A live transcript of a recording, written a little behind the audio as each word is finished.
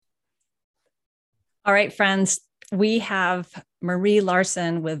All right, friends, we have Marie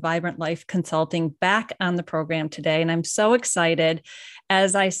Larson with Vibrant Life Consulting back on the program today. And I'm so excited,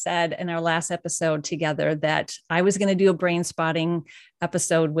 as I said in our last episode together, that I was going to do a brain spotting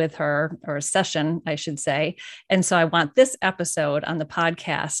episode with her, or a session, I should say. And so I want this episode on the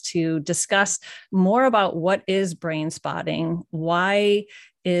podcast to discuss more about what is brain spotting, why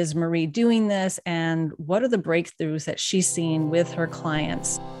is Marie doing this, and what are the breakthroughs that she's seen with her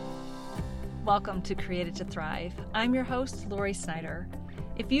clients. Welcome to Created to Thrive. I'm your host, Lori Snyder.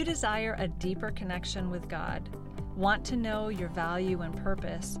 If you desire a deeper connection with God, want to know your value and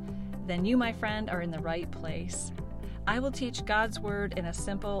purpose, then you, my friend, are in the right place. I will teach God's Word in a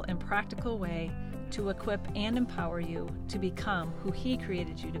simple and practical way to equip and empower you to become who He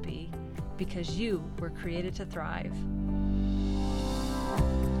created you to be, because you were created to thrive.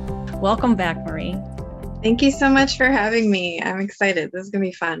 Welcome back, Marie. Thank you so much for having me. I'm excited. This is going to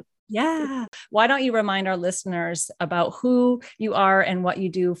be fun. Yeah. Why don't you remind our listeners about who you are and what you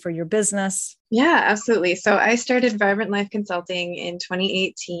do for your business? Yeah, absolutely. So I started Vibrant Life Consulting in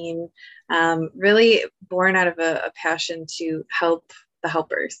 2018, really born out of a passion to help the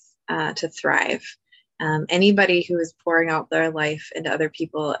helpers to thrive. Anybody who is pouring out their life into other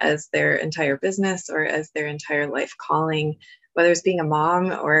people as their entire business or as their entire life calling, whether it's being a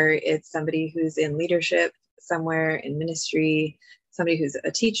mom or it's somebody who's in leadership somewhere in ministry, somebody who's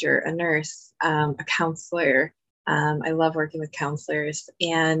a teacher, a nurse, a counselor. I love working with counselors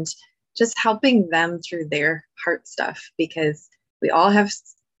and just helping them through their heart stuff, because we all have,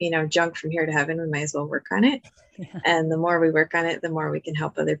 junk from here to heaven. We might as well work on it. Yeah. And the more we work on it, the more we can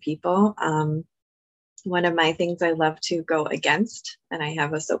help other people. One of my things I love to go against, and I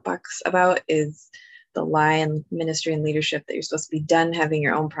have a soapbox about, is the lie in ministry and leadership that you're supposed to be done having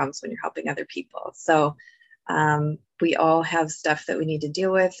your own problems when you're helping other people. So we all have stuff that we need to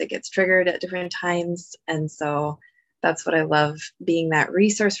deal with. It gets triggered at different times. And so that's what I love, being that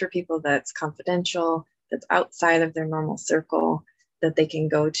resource for people that's confidential, that's outside of their normal circle, that they can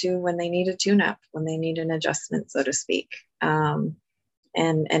go to when they need a tune-up, when they need an adjustment, so to speak, and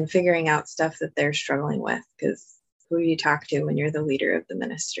figuring out stuff that they're struggling with. Because who do you talk to when you're the leader of the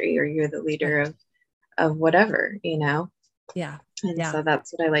ministry or you're the leader of whatever, Yeah. And so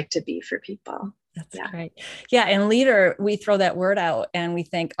that's what I like to be for people. That's great. Yeah. And leader, we throw that word out and we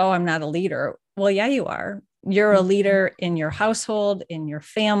think, oh, I'm not a leader. Well, yeah, you are. You're a leader in your household, in your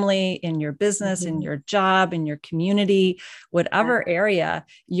family, in your business, in your job, in your community, whatever area,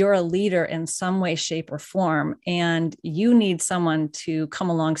 you're a leader in some way, shape, or form. And you need someone to come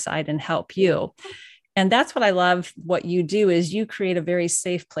alongside and help you. And that's what I love. What you do is you create a very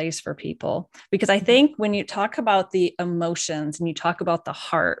safe place for people, because I think when you talk about the emotions and you talk about the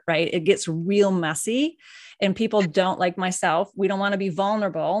heart, right, it gets real messy, and people don't, like myself, we don't want to be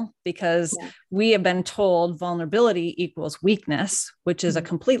vulnerable because we have been told vulnerability equals weakness, which is a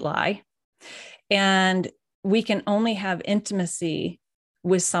complete lie. And we can only have intimacy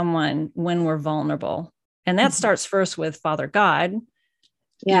with someone when we're vulnerable. And that starts first with Father God,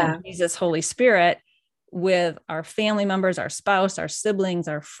 Jesus, Holy Spirit, with our family members, our spouse, our siblings,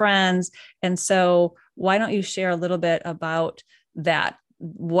 our friends. And so why don't you share a little bit about that?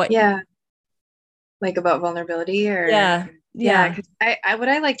 Like about vulnerability or because I what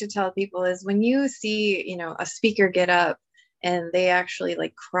I like to tell people is, when you see, a speaker get up and they actually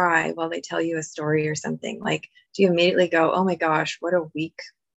like cry while they tell you a story or something, like, do you immediately go, oh my gosh, what a weak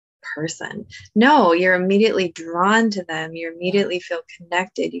person? No, you're immediately drawn to them. You immediately feel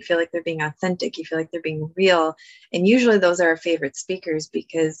connected. You feel like they're being authentic. You feel like they're being real. And usually those are our favorite speakers,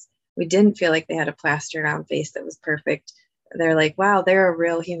 because we didn't feel like they had a plastered on face that was perfect. They're like, wow, they're a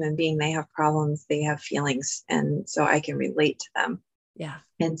real human being. They have problems, they have feelings. And so I can relate to them. Yeah.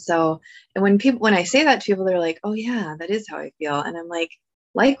 And so, and when I say that to people, they're like, oh yeah, that is how I feel. And I'm like,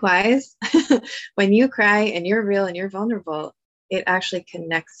 likewise, when you cry and you're real and you're vulnerable, it actually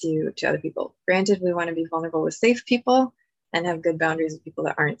connects you to other people. Granted, we want to be vulnerable with safe people and have good boundaries with people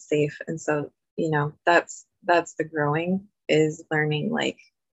that aren't safe. And so, that's the growing, is learning, like,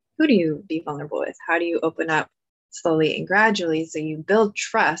 who do you be vulnerable with? How do you open up slowly and gradually so you build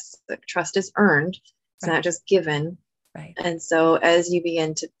trust? That trust is earned. It's not just given. Right. And so as you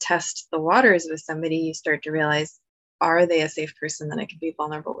begin to test the waters with somebody, you start to realize, are they a safe person that I can be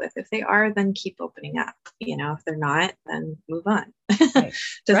vulnerable with? If they are, then keep opening up. If they're not, then move on to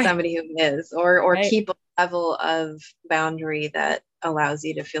somebody who is, or keep a level of boundary that allows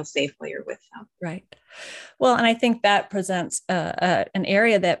you to feel safe while you're with them. Right. Well, and I think that presents an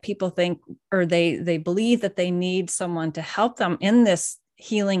area that people think, or they believe that they need someone to help them in this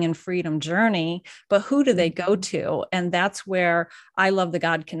healing and freedom journey, but who do they go to? And that's where I love the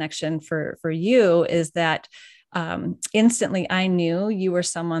God connection for you, is that instantly I knew you were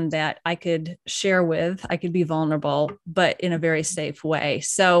someone that I could share with, I could be vulnerable, but in a very safe way.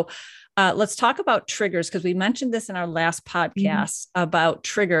 So let's talk about triggers, because we mentioned this in our last podcast about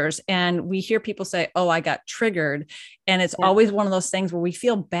triggers. And we hear people say, oh, I got triggered. And it's always one of those things where we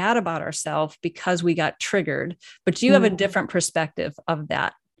feel bad about ourselves because we got triggered. But you have a different perspective of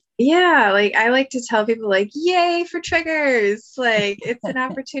that. Yeah, like I like to tell people, like, yay for triggers. Like it's an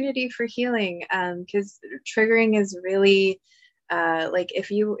opportunity for healing. Because triggering is really like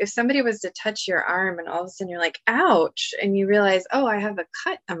if somebody was to touch your arm and all of a sudden you're like, ouch, and you realize, oh, I have a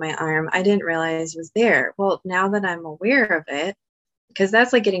cut on my arm, I didn't realize was there. Well, now that I'm aware of it, because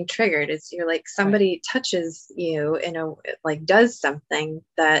that's like getting triggered. It's you're like somebody touches you in a like does something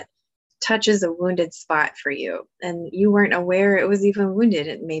that touches a wounded spot for you, and you weren't aware it was even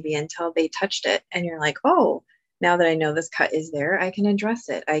wounded maybe until they touched it, and you're like, oh, now that I know this cut is there, I can address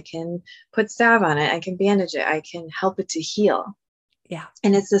it, I can put salve on it, I can bandage it, I can help it to heal. Yeah.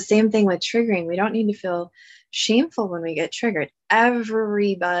 And it's the same thing with triggering. We don't need to feel shameful when we get triggered.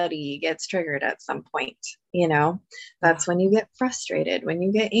 Everybody gets triggered at some point, you know. That's when you get frustrated, when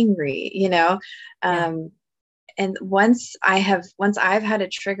you get angry, you know. And once I've had a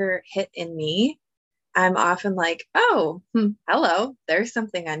trigger hit in me, I'm often like, oh, hello, there's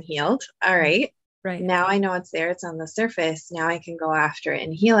something unhealed. All right. Right. Now I know it's there. It's on the surface. Now I can go after it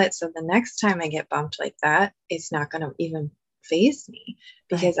and heal it. So the next time I get bumped like that, it's not going to even phase me,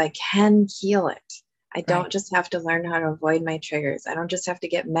 because I can heal it. I don't just have to learn how to avoid my triggers. I don't just have to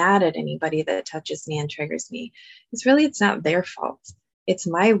get mad at anybody that touches me and triggers me. It's not their fault. It's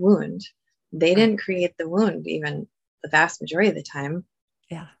my wound. They didn't create the wound, even the vast majority of the time.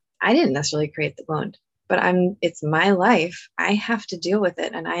 Yeah. I didn't necessarily create the wound, but it's my life. I have to deal with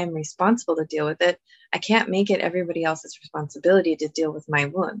it, and I am responsible to deal with it. I can't make it everybody else's responsibility to deal with my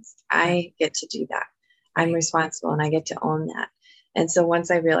wounds. I get to do that. I'm responsible, and I get to own that. And so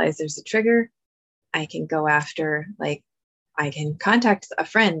once I realize there's a trigger, I can go after, like, I can contact a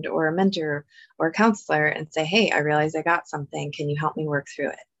friend or a mentor or a counselor and say, hey, I realize I got something. Can you help me work through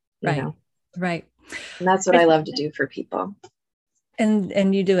it? You know? Right. And that's what I love to do for people.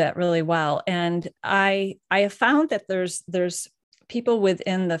 And you do that really well. And I have found that there's people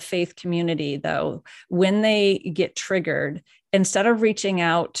within the faith community, though, when they get triggered, instead of reaching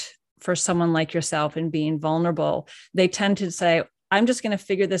out for someone like yourself and being vulnerable, they tend to say, I'm just going to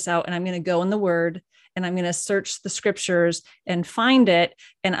figure this out, and I'm going to go in the Word, and I'm going to search the scriptures and find it.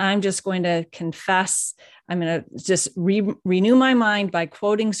 And I'm just going to confess. I'm going to just renew my mind by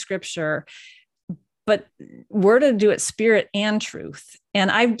quoting scripture. But we're to do it spirit and truth. And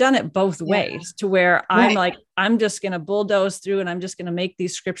I've done it both ways, to where I'm like, I'm just going to bulldoze through, and I'm just going to make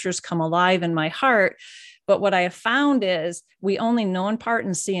these scriptures come alive in my heart. But what I have found is we only know in part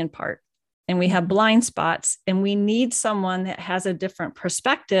and see in part. And we have blind spots, and we need someone that has a different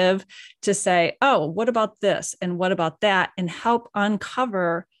perspective to say, oh, what about this? And what about that? And help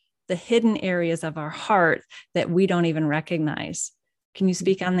uncover the hidden areas of our heart that we don't even recognize. Can you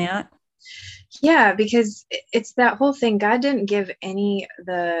speak on that? Yeah, because it's that whole thing. God didn't give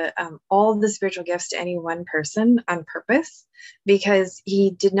all the spiritual gifts to any one person on purpose, because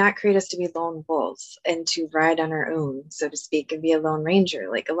he did not create us to be lone wolves and to ride on our own, so to speak, and be a lone ranger.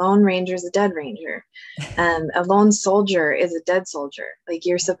 Like a lone ranger is a dead ranger. A lone soldier is a dead soldier. Like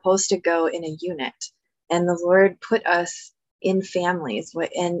you're supposed to go in a unit, and the Lord put us in families.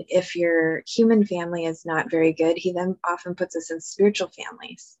 And if your human family is not very good, he then often puts us in spiritual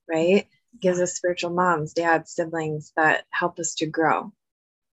families, right? Gives us spiritual moms, dads, siblings that help us to grow.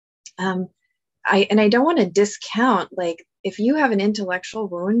 I don't want to discount, like, if you have an intellectual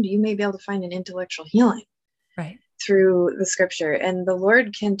wound, you may be able to find an intellectual healing through the scripture, and the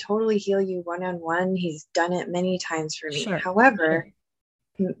Lord can totally heal you one-on-one. He's done it many times for me. However,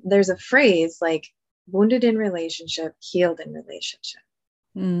 there's a phrase like wounded in relationship, healed in relationship.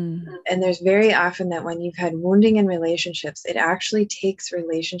 And there's very often that when you've had wounding in relationships, it actually takes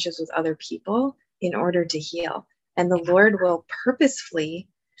relationships with other people in order to heal. And the Lord will purposefully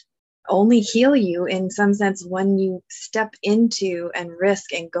only heal you in some sense when you step into and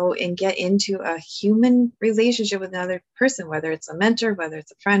risk and go and get into a human relationship with another person, whether it's a mentor, whether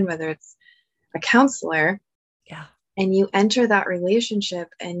it's a friend, whether it's a counselor. And you enter that relationship,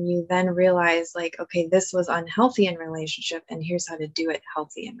 and you then realize, like, okay, this was unhealthy in relationship, and here's how to do it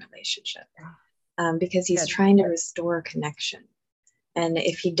healthy in relationship. Because he's trying to restore connection. And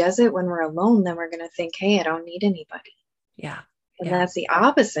if he does it when we're alone, then we're going to think, hey, I don't need anybody. And that's the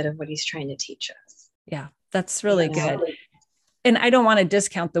opposite of what he's trying to teach us. That's really good. and I don't want to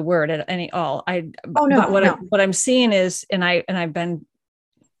discount the word at any all. Oh, no, but no. what I'm seeing is,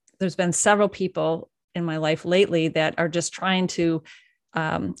 there's been several people in my life lately that are just trying to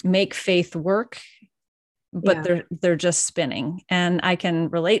make faith work, but they're just spinning. And I can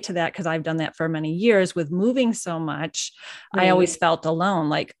relate to that because I've done that for many years with moving so much. Right. I always felt alone,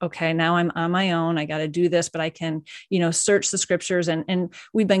 like, okay, now I'm on my own. I got to do this, but I can, search the scriptures, and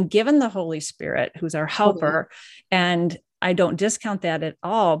we've been given the Holy Spirit, who's our helper. And I don't discount that at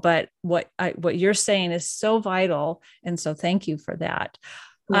all. But what you're saying is so vital. And so thank you for that.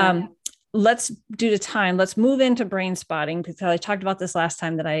 Yeah. Let's, due to time, let's move into brain spotting, because I talked about this last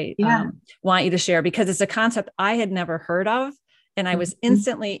time that I want you to share, because it's a concept I had never heard of, and I was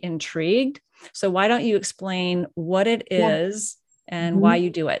instantly intrigued. So why don't you explain what it is and why you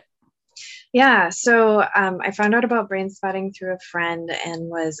do it? Yeah. So I found out about brain spotting through a friend and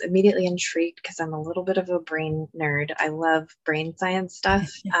was immediately intrigued because I'm a little bit of a brain nerd. I love brain science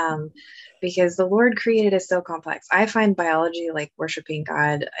stuff because the Lord created us so complex. I find biology like worshiping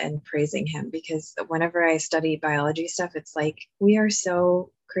God and praising him, because whenever I study biology stuff, it's like we are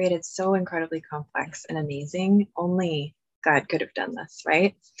so created so incredibly complex and amazing. Only God could have done this,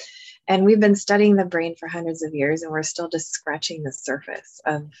 right? And we've been studying the brain for hundreds of years, and we're still just scratching the surface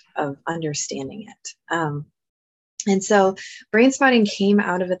of understanding it. And so brain spotting came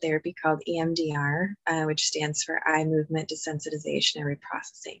out of a therapy called EMDR, which stands for eye movement desensitization and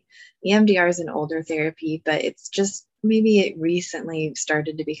reprocessing. EMDR is an older therapy, but it's just maybe it recently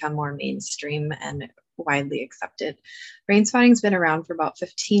started to become more mainstream and widely accepted. Brain spotting's been around for about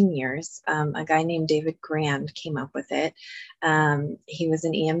 15 years. A guy named David Grand came up with it. He was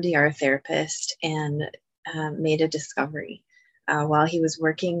an EMDR therapist and made a discovery while he was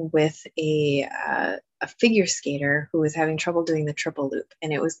working with a figure skater who was having trouble doing the triple loop.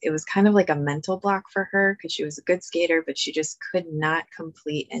 And it was kind of like a mental block for her, because she was a good skater, but she just could not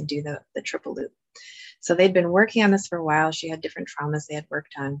complete and do the triple loop. So they'd been working on this for a while. She had different traumas they had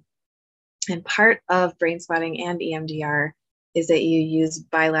worked on. And part of brain spotting and EMDR is that you use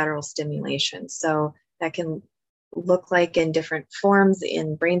bilateral stimulation. So that can look like in different forms.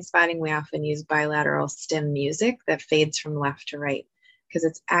 In brain spotting, we often use bilateral stim music that fades from left to right, because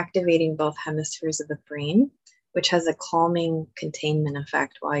it's activating both hemispheres of the brain, which has a calming containment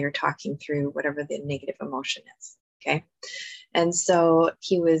effect while you're talking through whatever the negative emotion is. Okay. And so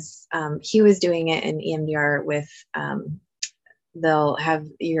he was doing it in EMDR with, they'll have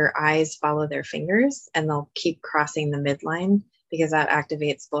your eyes follow their fingers, and they'll keep crossing the midline, because that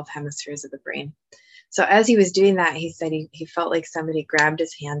activates both hemispheres of the brain. So as he was doing that, he said he felt like somebody grabbed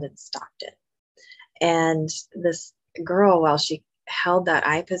his hand and stopped it. And this girl, while she held that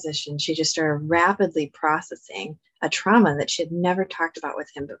eye position, she just started rapidly processing a trauma that she had never talked about with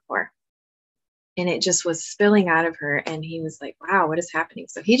him before. And it just was spilling out of her. And he was like, wow, what is happening?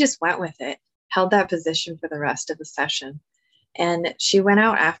 So he just went with it, held that position for the rest of the session. And she went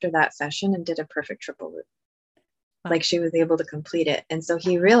out after that session and did a perfect triple loop. Wow. Like she was able to complete it. And so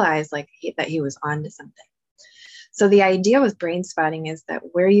he realized that he was onto something. So the idea with brain spotting is that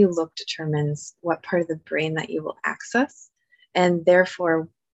where you look determines what part of the brain that you will access, and therefore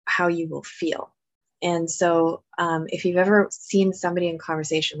how you will feel. And so if you've ever seen somebody in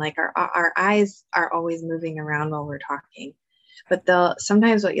conversation, like our eyes are always moving around while we're talking, but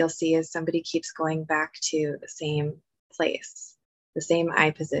sometimes what you'll see is somebody keeps going back to the same place, the same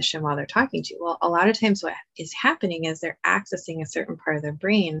eye position while they're talking to you. Well, a lot of times what is happening is they're accessing a certain part of their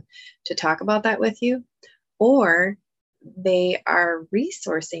brain to talk about that with you, or they are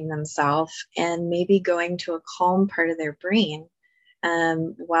resourcing themselves and maybe going to a calm part of their brain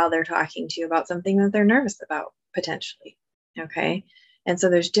while they're talking to you about something that they're nervous about, potentially. Okay. And so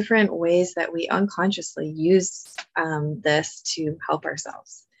there's different ways that we unconsciously use this to help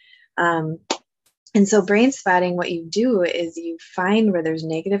ourselves. And so brain spotting, what you do is you find where there's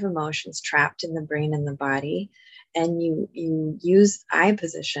negative emotions trapped in the brain and the body, and you use eye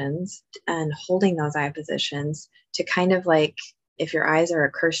positions and holding those eye positions to kind of like, if your eyes are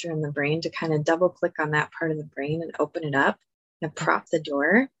a cursor in the brain, to kind of double click on that part of the brain and open it up and prop the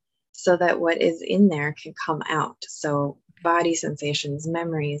door so that what is in there can come out. So body sensations,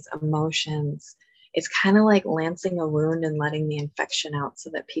 memories, emotions, it's kind of like lancing a wound and letting the infection out so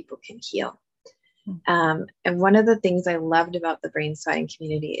that people can heal. And one of the things I loved about the brain spotting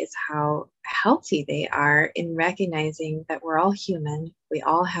community is how healthy they are in recognizing that we're all human. We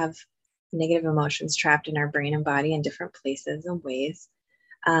all have negative emotions trapped in our brain and body in different places and ways.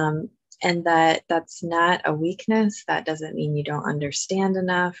 And that's not a weakness. That doesn't mean you don't understand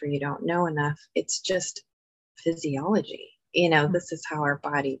enough or you don't know enough. It's just physiology. This is how our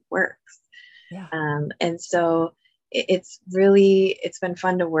body works. Yeah. And so it's been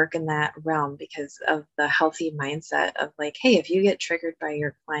fun to work in that realm because of the healthy mindset of like, hey, if you get triggered by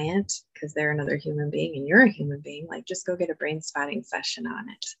your client because they're another human being and you're a human being, like just go get a brain spotting session on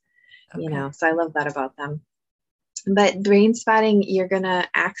it. Okay. So I love that about them. But brain spotting, you're going to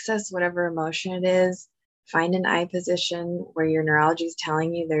access whatever emotion it is, find an eye position where your neurology is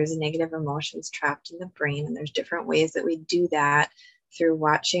telling you there's negative emotions trapped in the brain. And there's different ways that we do that through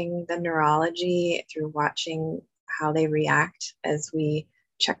watching the neurology, through watching how they react as we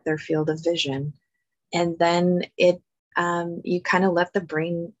check their field of vision. And then you kind of let the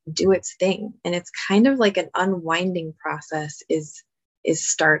brain do its thing. And it's kind of like an unwinding process is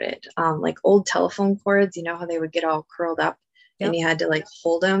started. Like old telephone cords, you know how they would get all curled up and you had to like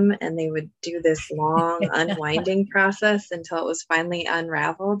hold them and they would do this long unwinding process until it was finally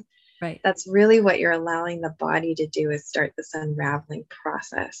unraveled. Right. That's really what you're allowing the body to do, is start this unraveling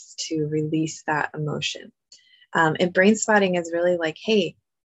process to release that emotion. And brain spotting is really like, hey,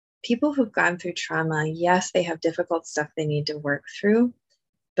 people who've gone through trauma, yes, they have difficult stuff they need to work through,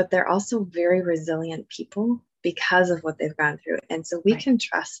 but they're also very resilient people because of what they've gone through. And so we can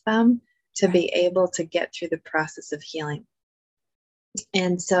trust them to be able to get through the process of healing.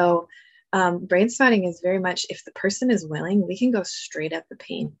 And so brain spotting is very much, if the person is willing, we can go straight at the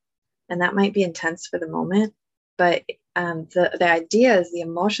pain. And that might be intense for the moment, but the idea is the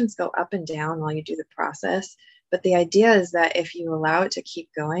emotions go up and down while you do the process. But the idea is that if you allow it to keep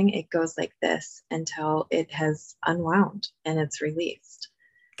going, it goes like this until it has unwound and it's released.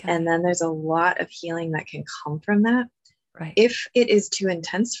 And then there's a lot of healing that can come from that. Right. If it is too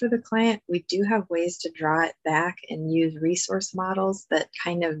intense for the client, we do have ways to draw it back and use resource models that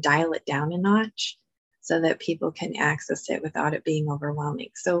kind of dial it down a notch so that people can access it without it being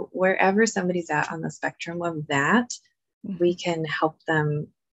overwhelming. So wherever somebody's at on the spectrum of that, we can help them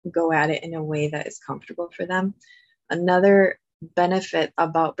go at it in a way that is comfortable for them. Another benefit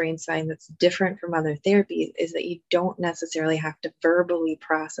about brain spotting that's different from other therapies is that you don't necessarily have to verbally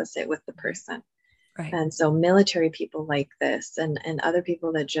process it with the person. Right. And so military people like this and other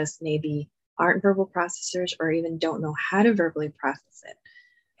people that just maybe aren't verbal processors or even don't know how to verbally process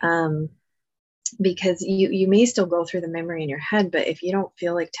it. Because you may still go through the memory in your head, but if you don't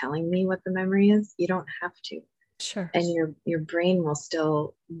feel like telling me what the memory is, you don't have to. Sure. And your brain will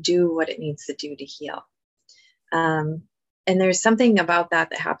still do what it needs to do to heal. And there's something about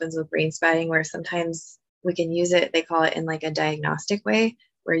that happens with brain spotting where sometimes we can use it, they call it in like a diagnostic way,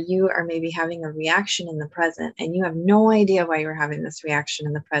 where you are maybe having a reaction in the present and you have no idea why you're having this reaction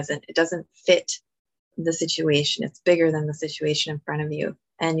in the present. It doesn't fit the situation. It's bigger than the situation in front of you.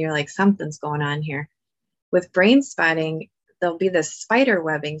 And you're like, something's going on here. With brain spotting, there'll be this spider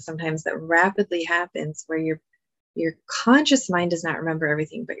webbing sometimes that rapidly happens where your conscious mind does not remember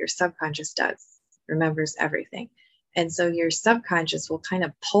everything, but your subconscious remembers everything. And so your subconscious will kind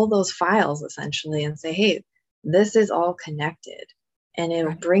of pull those files essentially and say, hey, this is all connected. And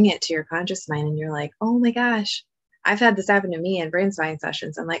it'll bring it to your conscious mind. And you're like, oh my gosh, I've had this happen to me in brain spotting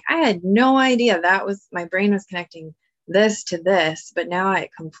sessions. I'm like, I had no idea my brain was connecting this to this, but now it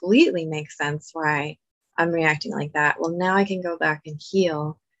completely makes sense why I'm reacting like that. Well, now I can go back and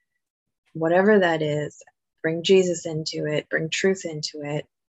heal whatever that is, bring Jesus into it, bring truth into it.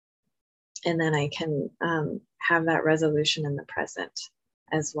 And then I can have that resolution in the present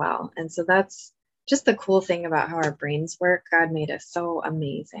as well. And so that's just the cool thing about how our brains work. God made us so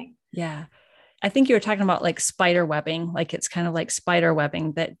amazing. Yeah. I think you were talking about like spider webbing, like it's kind of like spider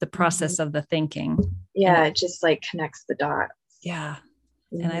webbing, that the process of the thinking. Yeah. It just like connects the dots. Yeah.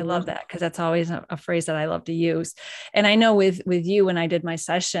 And I love that because that's always a phrase that I love to use. And I know with you, when I did my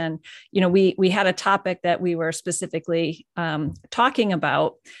session, we had a topic that we were specifically talking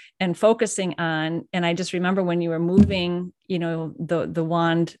about and focusing on. And I just remember when you were moving, the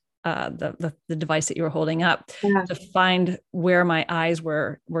wand, the device that you were holding up to find where my eyes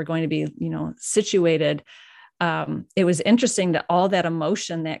were going to be, situated. It was interesting that all that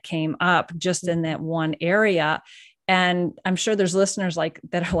emotion that came up just in that one area. And I'm sure there's listeners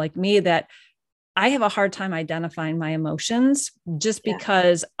that are like me, that I have a hard time identifying my emotions just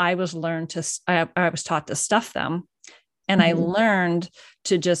because I was taught to stuff them, and I learned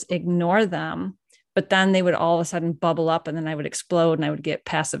to just ignore them. But then they would all of a sudden bubble up, and then I would explode and I would get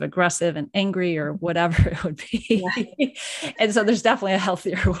passive aggressive and angry or whatever it would be. Yeah. And so there's definitely a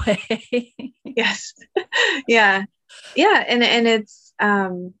healthier way. Yes. Yeah. Yeah. And it's,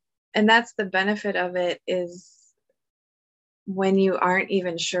 and that's the benefit of it, is when you aren't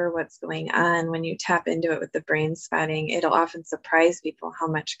even sure what's going on, when you tap into it with the brain spotting, it'll often surprise people how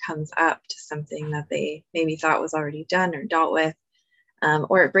much comes up to something that they maybe thought was already done or dealt with.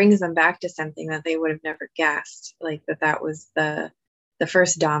 or it brings them back to something that they would have never guessed, like that was the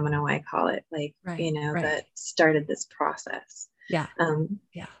first domino, I call it, like, Right. that started this process. Yeah.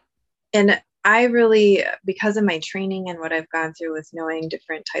 Yeah. And I really, because of my training and what I've gone through with knowing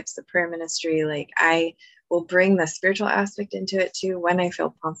different types of prayer ministry, like I will bring the spiritual aspect into it too when I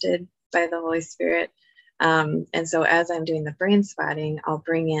feel prompted by the Holy Spirit. And so as I'm doing the brain spotting, I'll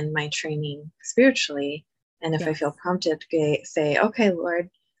bring in my training spiritually. And if I feel prompted, say, okay, Lord,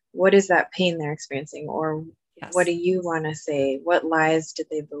 what is that pain they're experiencing? Or what do you want to say? What lies did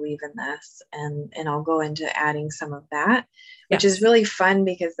they believe in this? And I'll go into adding some of that, which is really fun,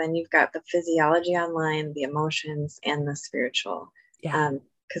 because then you've got the physiology online, the emotions, and the spiritual.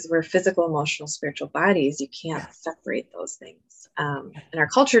 Because we're physical, emotional, spiritual bodies. You can't separate those things. And our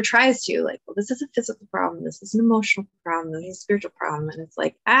culture tries to, like, well, this is a physical problem. This is an emotional problem. This is a spiritual problem. And it's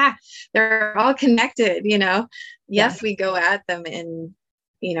like, they're all connected, Yes, we go at them in,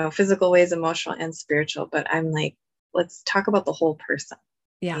 physical ways, emotional and spiritual. But I'm like, let's talk about the whole person.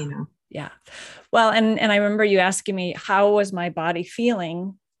 Yeah. Yeah. Well, and I remember you asking me, how was my body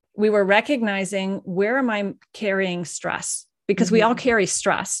feeling? We were recognizing, where am I carrying stress? Because we all carry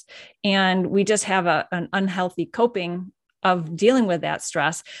stress, and we just have an unhealthy coping of dealing with that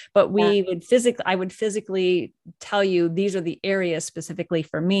stress. But I would physically tell you, these are the areas specifically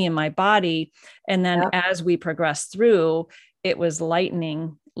for me in my body. And then as we progress through, it was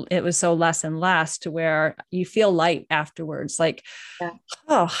lightening. It was so less and less, to where you feel light afterwards. Like,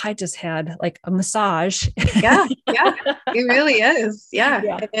 oh, I just had like a massage. Yeah. It really is.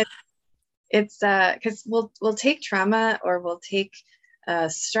 Yeah. It's because we'll take trauma, or we'll take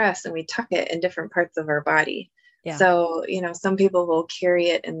stress, and we tuck it in different parts of our body. So, some people will carry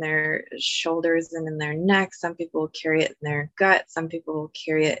it in their shoulders and in their neck. Some people will carry it in their gut. Some people will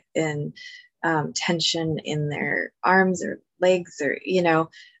carry it in tension in their arms or legs,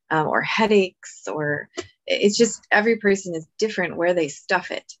 or headaches, or it's just, every person is different where they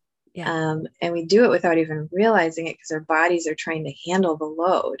stuff it. And we do it without even realizing it, because our bodies are trying to handle the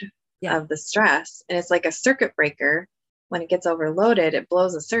load of the stress. And it's like a circuit breaker. When it gets overloaded, it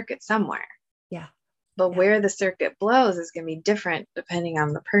blows a circuit somewhere. But where the circuit blows is going to be different depending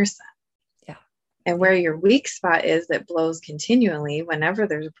on the person. And where your weak spot is, that blows continually, whenever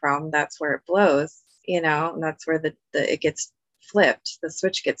there's a problem, that's where it blows, and that's where it gets flipped, the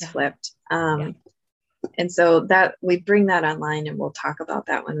switch gets flipped. And so that we bring that online, and we'll talk about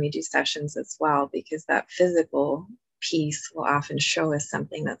that when we do sessions as well, because that physical piece will often show us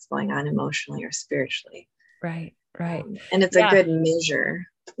something that's going on emotionally or spiritually. Right. And it's a good measure.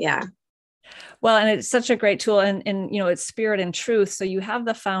 Yeah. Well, and it's such a great tool, and it's spirit and truth. So you have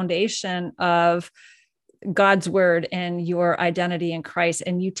the foundation of God's word and your identity in Christ,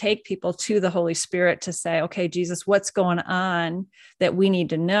 and you take people to the Holy Spirit to say, okay, Jesus, what's going on that we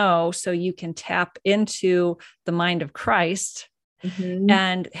need to know, so you can tap into the mind of Christ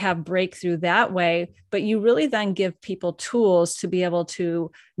and have breakthrough that way. But you really then give people tools to be able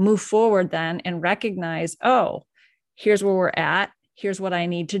to move forward then and recognize, oh, here's where we're at. Here's what I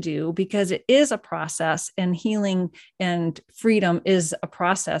need to do, because it is a process, and healing and freedom is a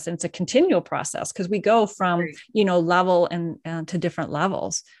process, and it's a continual process, because we go from, level and to different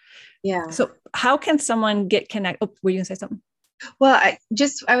levels. Yeah. So how can someone get connected? Oh, were you gonna say something? Well,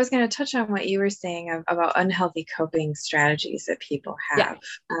 I was going to touch on what you were saying about unhealthy coping strategies that people have,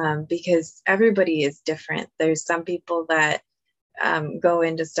 because everybody is different. There's some people that go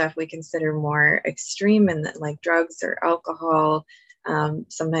into stuff we consider more extreme, and like drugs or alcohol.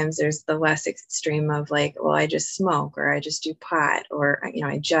 Sometimes there's the less extreme of like, well, I just smoke, or I just do pot, or,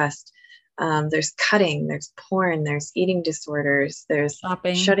 there's cutting, there's porn, there's eating disorders, there's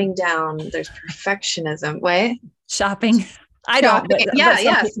shopping, shutting down, there's perfectionism. What? Shopping. I don't. But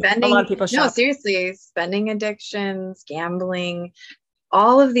spending. A lot of people shop. No, seriously, spending addictions, gambling,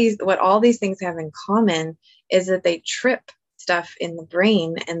 what all these things have in common is that they trip stuff in the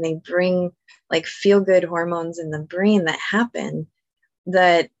brain, and they bring like feel-good hormones in the brain that happen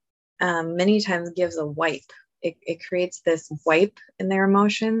that many times gives a wipe. It creates this wipe in their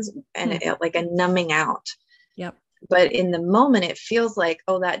emotions, and it like a numbing out. Yep. But in the moment, it feels like,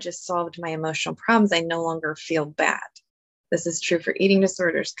 oh, that just solved my emotional problems. I no longer feel bad. This is true for eating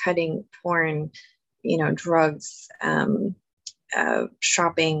disorders, cutting, porn, drugs,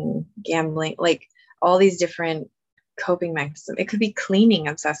 shopping, gambling, like all these different coping mechanisms. It could be cleaning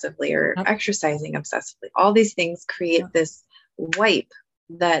obsessively or exercising obsessively. All these things create this wipe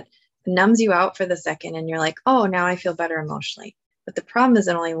that numbs you out for the second, and you're like, oh, now I feel better emotionally. But the problem is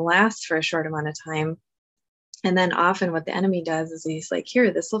it only lasts for a short amount of time, And then often what the enemy does is he's like,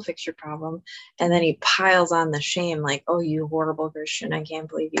 here, this will fix your problem. And then he piles on the shame, like, oh, you horrible Christian, I can't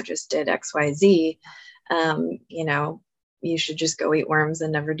believe you just did XYZ. You know, you should just go eat worms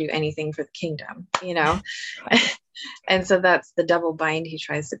and never do anything for the kingdom, you know? And so that's the double bind he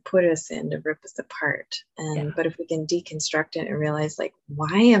tries to put us in to rip us apart. And but if we can deconstruct it and realize, like,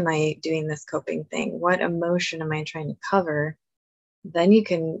 why am I doing this coping thing? What emotion am I trying to cover? Then you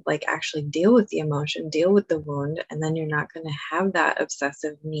can like actually deal with the emotion, deal with the wound, and then you're not going to have that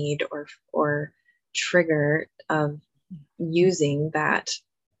obsessive need or trigger of using that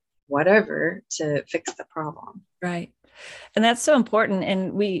whatever to fix the problem. Right. And that's so important.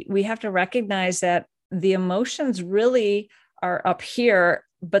 And we have to recognize that the emotions really are up here,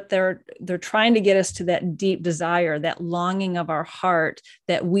 but they're trying to get us to that deep desire, that longing of our heart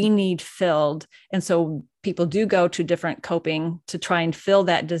that we need filled. And so people do go to different coping to try and fill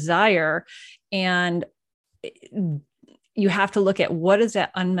that desire. And you have to look at what is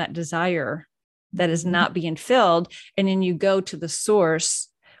that unmet desire that is not being filled. And then you go to the source,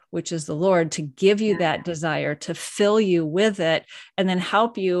 which is the Lord, to give you that desire, to fill you with it, and then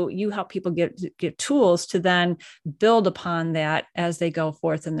help people get tools to then build upon that as they go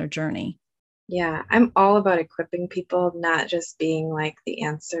forth in their journey. Yeah, I'm all about equipping people, not just being like the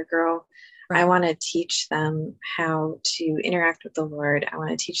answer girl. Right. I want to teach them how to interact with the Lord. I want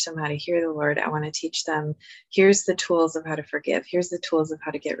to teach them how to hear the Lord. I want to teach them, here's the tools of how to forgive. Here's the tools of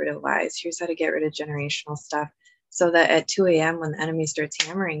how to get rid of lies. Here's how to get rid of generational stuff. So that at 2 a.m. when the enemy starts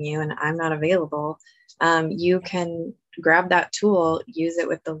hammering you and I'm not available, you can grab that tool, use it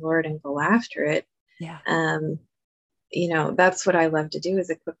with the Lord, and go after it. Yeah. You know, that's what I love to do, is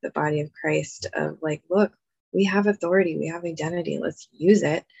equip the body of Christ of like, look, we have authority, we have identity, let's use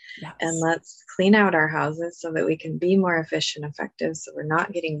it. Yes. And let's clean out our houses so that we can be more efficient, effective, so we're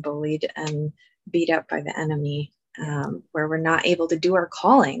not getting bullied and beat up by the enemy. Where we're not able to do our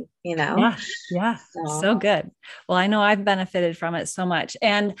calling, you know? Yeah. So good. Well, I know I've benefited from it so much.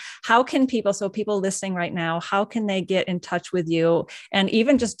 And how can people listening right now, how can they get in touch with you and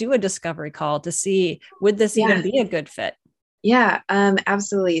even just do a discovery call to see, would this even be a good fit? Yeah,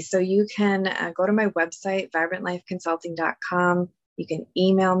 absolutely. So you can go to my website, vibrantlifeconsulting.com. You can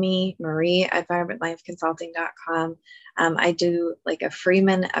email me, marie@vibrantlifeconsulting.com. I do like a free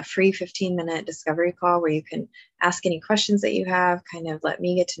 15-minute discovery call where you can ask any questions that you have, kind of let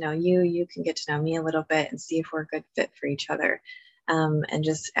me get to know you. You can get to know me a little bit and see if we're a good fit for each other. And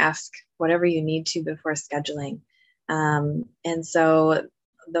just ask whatever you need to before scheduling. And so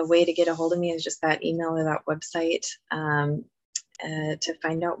the way to get a hold of me is just that email or that website to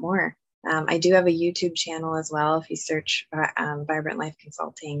find out more. I do have a YouTube channel as well. If you search Vibrant Life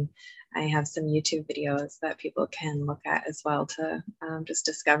Consulting, I have some YouTube videos that people can look at as well to just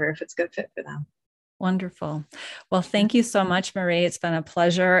discover if it's a good fit for them. Wonderful. Well, thank you so much, Marie. It's been a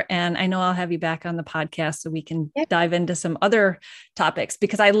pleasure. And I know I'll have you back on the podcast so we can dive into some other topics,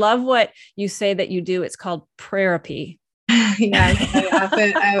 because I love what you say that you do. It's called prayerapy. Yeah,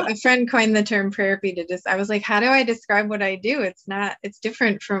 a friend coined the term prayerapy I was like, how do I describe what I do? It's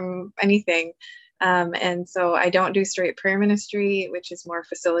different from anything. And so I don't do straight prayer ministry, which is more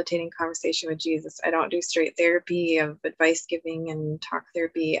facilitating conversation with Jesus. I don't do straight therapy of advice giving and talk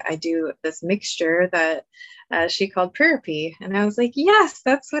therapy. I do this mixture that she called prayerapy. And I was like, yes,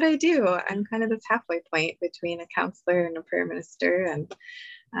 that's what I do. I'm kind of this halfway point between a counselor and a prayer minister. And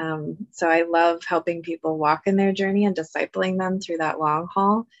so I love helping people walk in their journey and discipling them through that long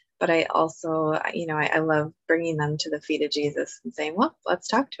haul. But I also, I love bringing them to the feet of Jesus and saying, well, let's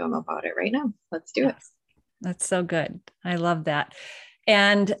talk to him about it right now. Let's do it. That's so good. I love that.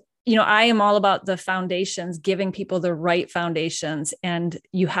 And I am all about the foundations, giving people the right foundations, and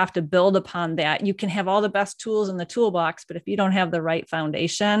you have to build upon that. You can have all the best tools in the toolbox, but if you don't have the right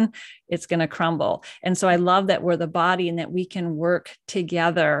foundation, it's going to crumble. And so I love that we're the body and that we can work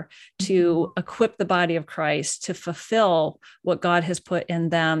together to equip the body of Christ to fulfill what God has put in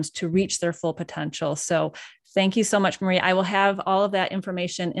them to reach their full potential. So thank you so much, Marie. I will have all of that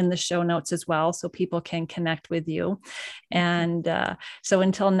information in the show notes as well, so people can connect with you. And so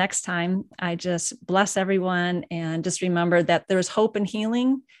until next time, I just bless everyone, and just remember that there's hope and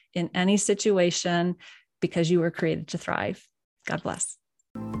healing in any situation because you were created to thrive. God bless.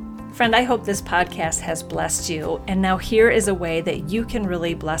 Friend, I hope this podcast has blessed you. And now here is a way that you can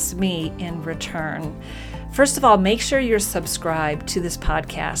really bless me in return. First of all, make sure you're subscribed to this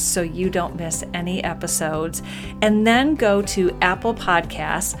podcast so you don't miss any episodes. And then go to Apple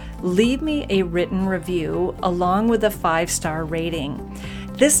Podcasts, leave me a written review along with a 5-star rating.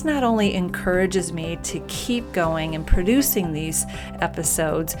 This not only encourages me to keep going and producing these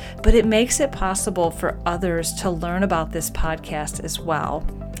episodes, but it makes it possible for others to learn about this podcast as well.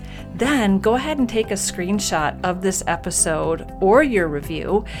 Then go ahead and take a screenshot of this episode or your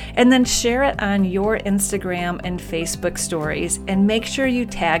review, and then share it on your Instagram and Facebook stories, and make sure you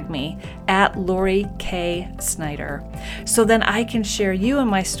tag me at Lori K. Snyder. So then I can share you in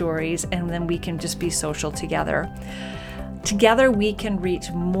my stories, and then we can just be social together. Together we can reach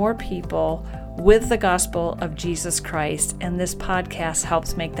more people with the gospel of Jesus Christ, and this podcast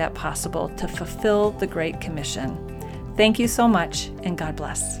helps make that possible to fulfill the Great Commission. Thank you so much, and God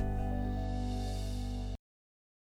bless.